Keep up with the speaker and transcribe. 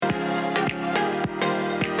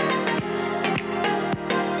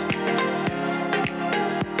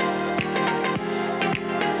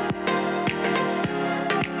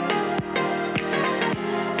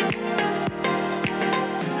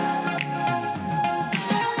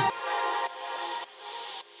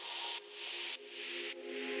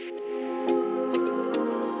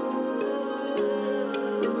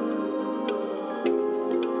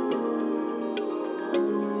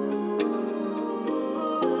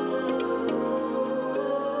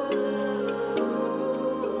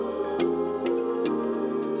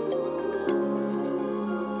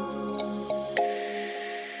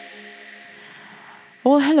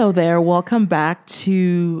Well, hello there. Welcome back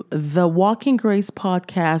to the Walking Grace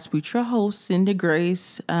podcast with your host, Cindy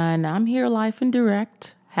Grace. And I'm here live and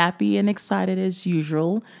direct, happy and excited as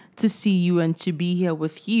usual to see you and to be here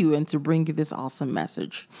with you and to bring you this awesome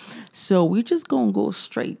message. So we're just going to go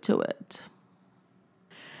straight to it.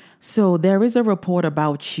 So there is a report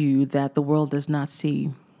about you that the world does not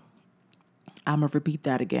see. I'm going to repeat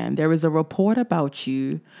that again. There is a report about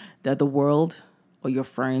you that the world or your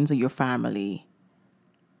friends or your family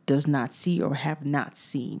does not see or have not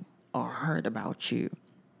seen or heard about you.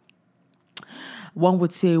 One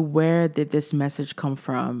would say, where did this message come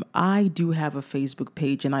from? I do have a Facebook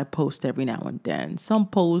page and I post every now and then. Some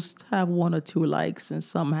posts have 1 or 2 likes and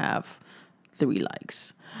some have 3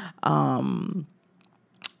 likes.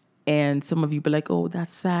 And some of you be like, oh,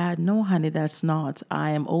 that's sad. No, honey, that's not.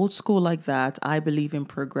 I am old school like that. I believe in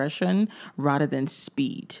progression rather than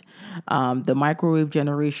speed. The microwave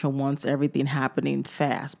generation wants everything happening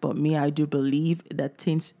fast. But me, I do believe that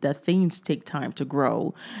things take time to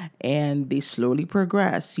grow and they slowly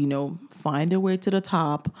progress, find their way to the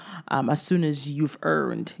top as soon as you've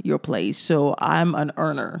earned your place. So I'm an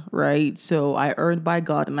earner, right? So I earned by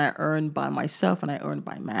God and I earned by myself and I earned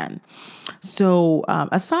by man. So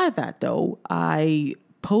aside that, though, I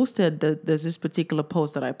posted there's this particular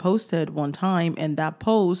post that I posted one time, and that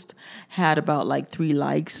post had about like 3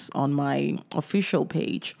 likes on my official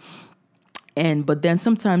page. But then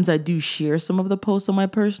sometimes I do share some of the posts on my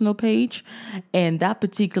personal page, and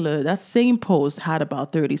that same post had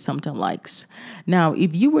about 30 something likes. Now,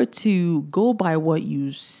 if you were to go by what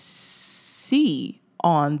you see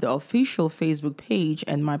on the official Facebook page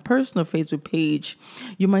and my personal Facebook page,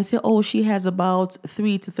 you might say, oh, she has about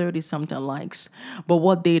 3 to 30 something likes. But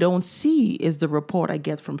what they don't see is the report I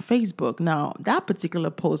get from Facebook. Now, that particular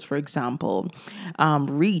post, for example,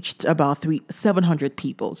 reached about 700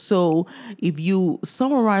 people. So if you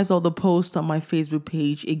summarize all the posts on my Facebook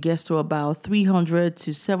page, it gets to about 300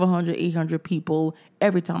 to 700, 800 people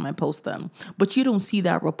every time I post them. But you don't see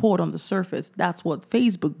that report on the surface. That's what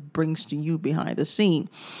Facebook brings to you behind the scene.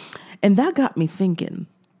 And that got me thinking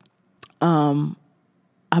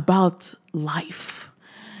about life.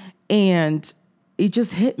 And it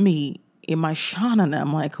just hit me in my shana. And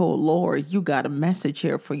I'm like, oh, Lord, you got a message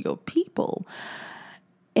here for your people.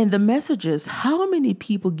 And the message is, how many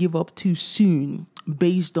people give up too soon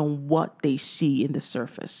based on what they see in the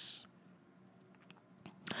surface?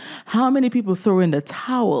 How many people throw in the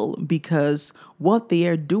towel because what they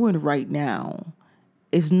are doing right now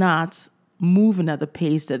is not moving at the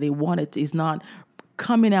pace that they want it, is not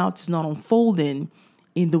coming out, is not unfolding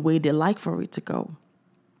in the way they like for it to go?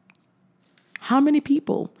 How many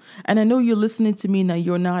people? And I know you're listening to me now,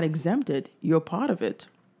 you're not exempted, you're part of it.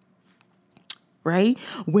 Right?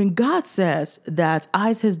 When God says that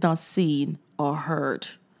eyes has not seen or heard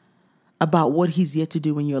about what he's yet to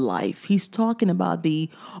do in your life, he's talking about the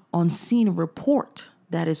unseen report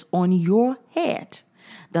that is on your head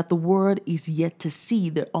that the word is yet to see,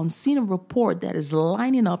 the unseen report that is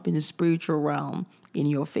lining up in the spiritual realm in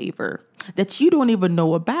your favor that you don't even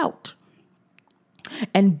know about.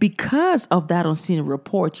 And because of that unseen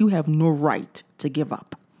report, you have no right to give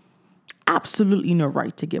up. Absolutely no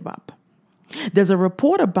right to give up. There's a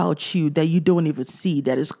report about you that you don't even see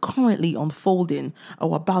that is currently unfolding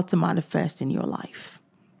or about to manifest in your life.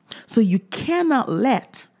 So you cannot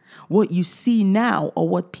let what you see now or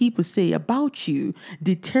what people say about you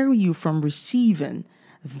deter you from receiving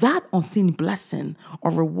that unseen blessing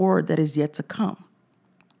or reward that is yet to come.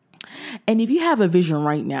 And if you have a vision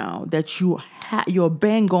right now that you're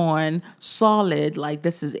bang on solid, like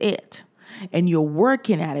this is it, and you're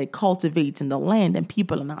working at it, cultivating the land, and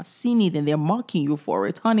people are not seeing it and they're mocking you for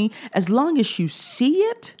it, honey, as long as you see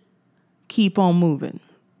it, keep on moving.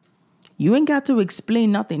 You ain't got to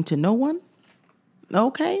explain nothing to no one.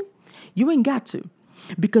 Okay? You ain't got to.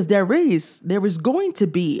 Because there is going to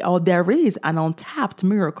be, or there is an untapped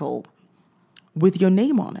miracle with your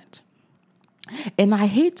name on it. And I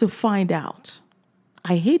hate to find out.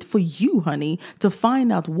 I hate for you, honey, to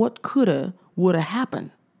find out what coulda, woulda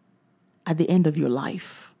happened at the end of your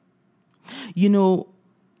life.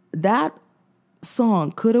 That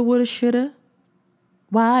song, coulda, woulda, shoulda,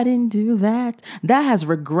 why I didn't do that? That has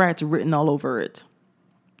regret written all over it.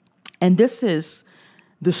 And this is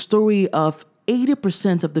the story of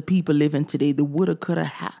 80% of the people living today, the woulda,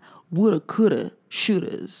 coulda,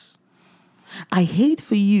 shouldas. I hate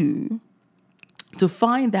for you to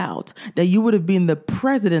find out that you would have been the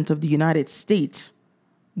president of the United States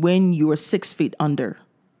when you were 6 feet under.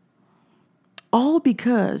 All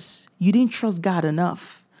because you didn't trust God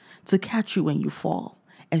enough to catch you when you fall,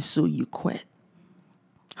 and so you quit.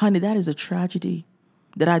 Honey, that is a tragedy.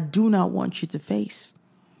 that I do not want you to face.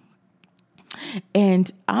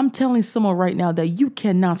 And I'm telling someone right now that you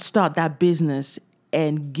cannot start that business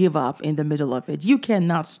and give up in the middle of it. You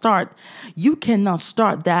cannot start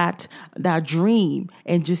that dream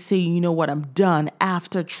and just say, you know what, I'm done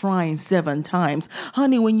after trying 7 times.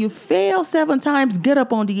 Honey, when you fail 7 times, get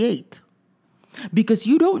up on the 8th. Because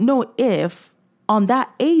you don't know if on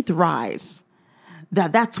that 8th rise,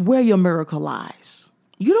 that's where your miracle lies.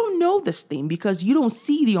 You don't know this thing because you don't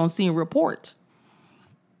see the unseen report.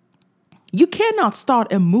 You cannot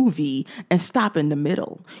start a movie and stop in the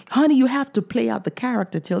middle. Honey, you have to play out the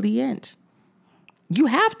character till the end. You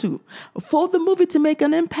have to for the movie to make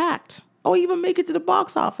an impact or even make it to the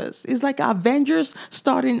box office. It's like Avengers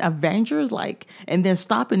starting Avengers, and then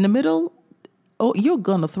stop in the middle. Oh, you're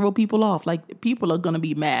going to throw people off. People are going to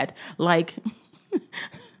be mad.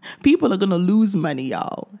 People are going to lose money,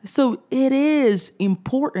 y'all. So it is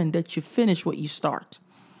important that you finish what you start.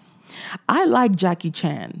 I like Jackie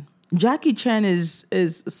Chan. Jackie Chan is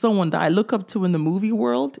someone that I look up to in the movie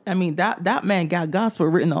world. I mean, that man got gospel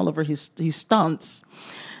written all over his stunts.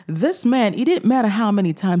 This man, it didn't matter how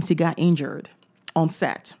many times he got injured on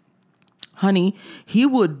set. Honey, he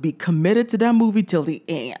would be committed to that movie till the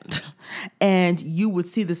end. And you would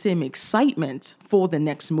see the same excitement for the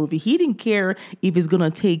next movie. He didn't care if it's going to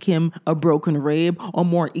take him a broken rib or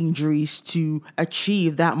more injuries to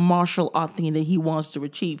achieve that martial art thing that he wants to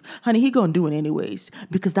achieve. Honey, he going to do it anyways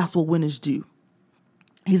because that's what winners do.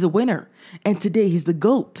 He's a winner. And today he's the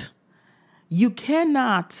GOAT. You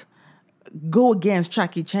cannot go against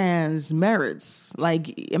Jackie Chan's merits.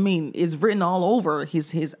 It's written all over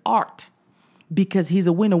his art because he's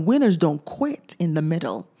a winner. Winners don't quit in the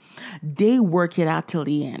middle. They work it out till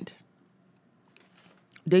the end.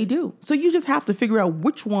 They do. So you just have to figure out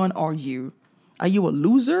which one are you. Are you a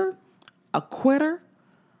loser, a quitter,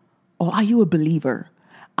 or are you a believer?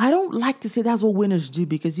 I don't like to say that's what winners do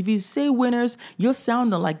because if you say winners, you're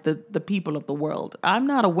sounding like the people of the world. I'm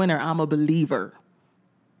not a winner. I'm a believer.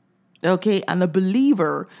 Okay, and a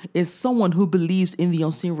believer is someone who believes in the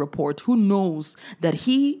unseen report, who knows that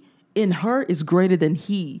he in her is greater than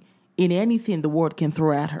he in anything the world can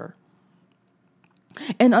throw at her.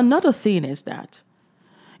 And another thing is that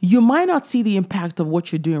you might not see the impact of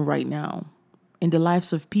what you're doing right now in the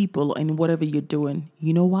lives of people and whatever you're doing.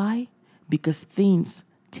 You know why? Because things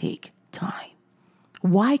take time.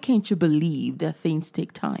 Why can't you believe that things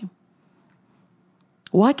take time?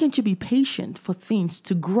 Why can't you be patient for things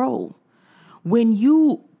to grow? When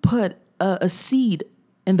you put a seed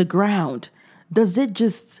in the ground, does it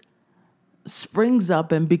just springs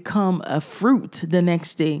up and become a fruit the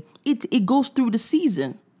next day? It goes through the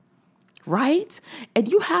season, right? And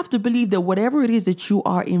you have to believe that whatever it is that you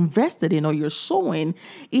are invested in or you're sowing,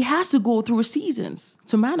 it has to go through seasons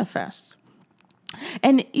to manifest.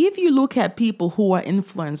 And if you look at people who are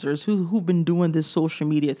influencers who've been doing this social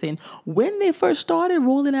media thing, when they first started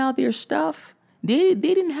rolling out their stuff, they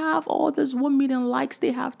didn't have all this 1 million likes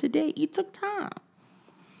they have today. It took time.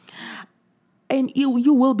 And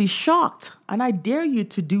you will be shocked. And I dare you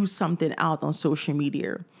to do something out on social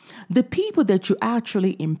media. The people that you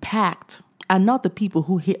actually impact are not the people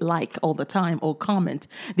who hit like all the time or comment.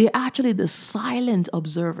 They're actually the silent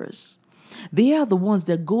observers. They are the ones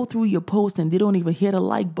that go through your post and they don't even hit a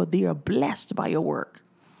like, but they are blessed by your work.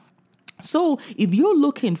 So if you're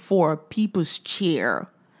looking for people's cheer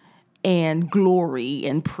and glory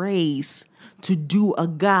and praise to do a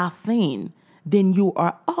God thing, then you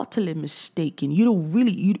are utterly mistaken. You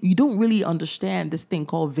don't really understand this thing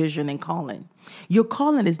called vision and calling. Your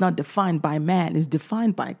calling is not defined by man, it's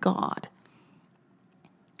defined by God.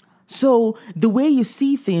 So the way you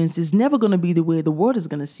see things is never going to be the way the world is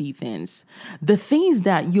going to see things. The things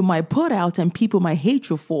that you might put out and people might hate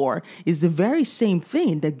you for is the very same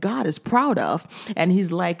thing that God is proud of. And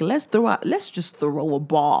he's like, let's just throw a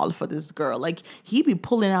ball for this girl. Like he be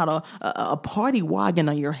pulling out a party wagon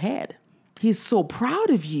on your head. He's so proud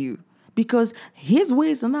of you because his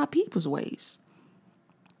ways are not people's ways.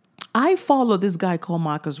 I follow this guy called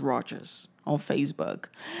Marcus Rogers on Facebook.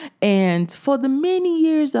 And for the many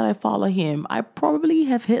years that I follow him, I probably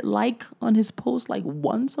have hit like on his post like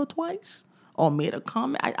once or twice or made a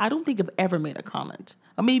comment. I don't think I've ever made a comment,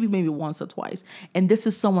 or maybe once or twice. And this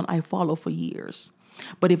is someone I follow for years.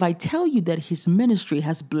 But if I tell you that his ministry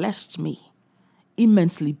has blessed me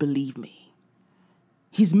immensely, believe me.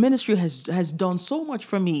 His ministry has done so much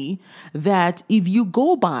for me that if you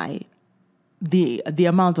go by the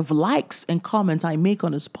amount of likes and comments I make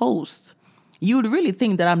on his posts, you would really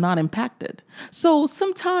think that I'm not impacted. So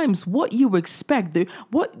sometimes what you expect,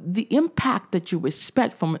 the impact that you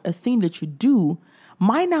expect from a thing that you do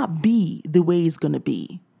might not be the way it's going to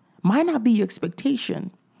be, might not be your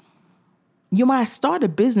expectation. You might start a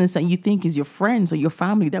business and you think it's your friends or your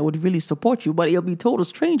family that would really support you, but it'll be total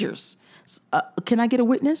strangers. Can I get a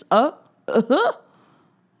witness?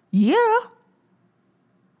 Yeah.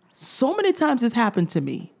 So many times it's happened to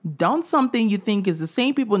me. Done something you think is the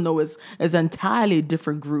same people know as an entirely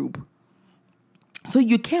different group. So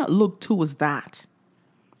you can't look towards that.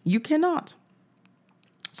 You cannot.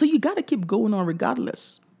 So you got to keep going on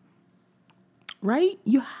regardless. Right?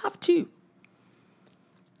 You have to.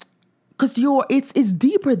 Because it's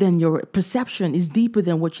deeper than your perception. It's deeper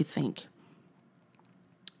than what you think.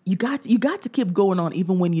 You got to keep going on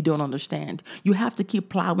even when you don't understand. You have to keep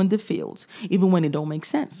plowing the fields even when it don't make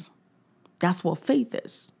sense. That's what faith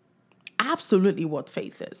is. Absolutely what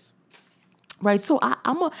faith is. Right? So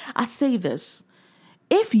I say this.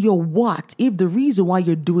 If the reason why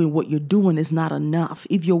you're doing what you're doing is not enough,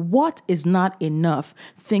 if your what is not enough,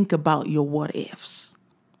 think about your what ifs.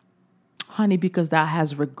 Honey, because that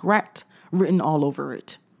has regret written all over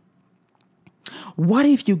it. What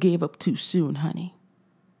if you gave up too soon, honey?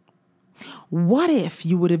 What if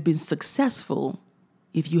you would have been successful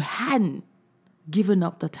if you hadn't given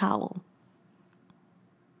up the towel?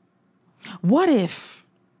 What if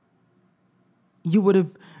you would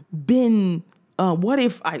have been, what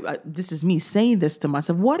if this is me saying this to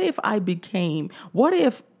myself, what if I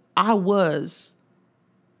was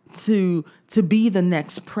to be the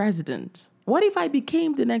next president? What if I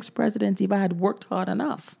became the next president if I had worked hard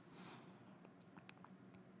enough?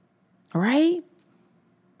 Right?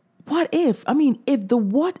 What if? If the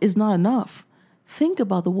what is not enough, think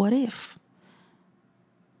about the what if.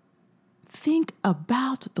 Think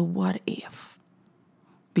about the what if.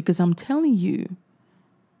 Because I'm telling you,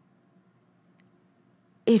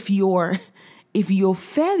 if your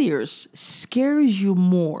failures scares you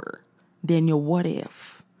more than your what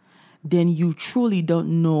if, then you truly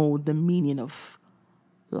don't know the meaning of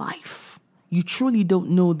life. You truly don't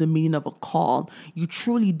know the meaning of a call. You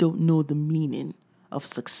truly don't know the meaning of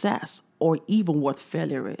success or even what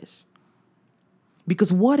failure is.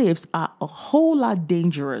 Because what ifs are a whole lot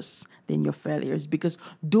dangerous than your failures, because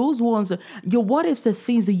your what ifs are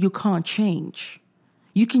things that you can't change.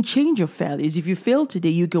 You can change your failures. If you fail today,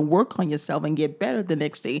 you can work on yourself and get better the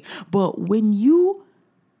next day. But when you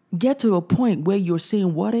get to a point where you're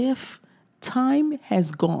saying, what if? Time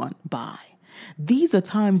has gone by. These are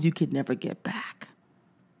times you could never get back.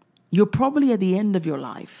 You're probably at the end of your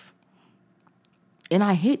life. And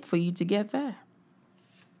I hate for you to get there.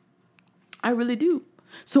 I really do.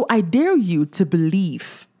 So I dare you to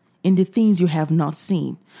believe in the things you have not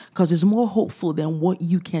seen, because it's more hopeful than what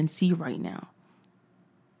you can see right now.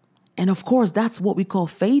 And of course, that's what we call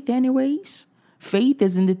faith anyways. Faith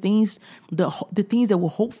is in the things that we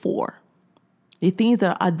hope for. The things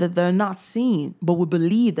that are not seen, but we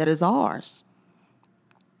believe that is ours.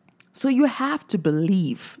 So you have to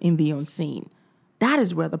believe in the unseen. That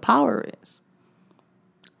is where the power is.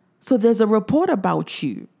 So there's a report about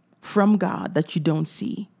you from God that you don't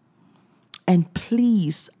see. And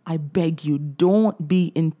please, I beg you, don't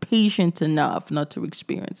be impatient enough not to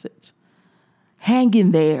experience it. Hang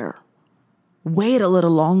in there. Wait a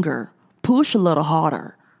little longer. Push a little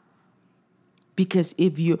harder. Because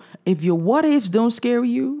if your what ifs don't scare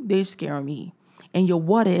you, they scare me. And your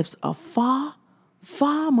what ifs are far,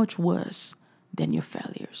 far much worse than your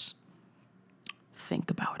failures.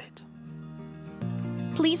 Think about it.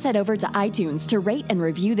 Please head over to iTunes to rate and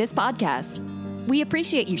review this podcast. We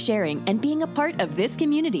appreciate you sharing and being a part of this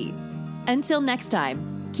community. Until next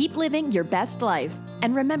time, keep living your best life.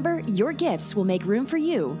 And remember, your gifts will make room for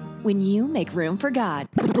you when you make room for God.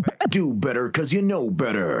 Do better 'cause you know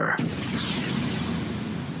better.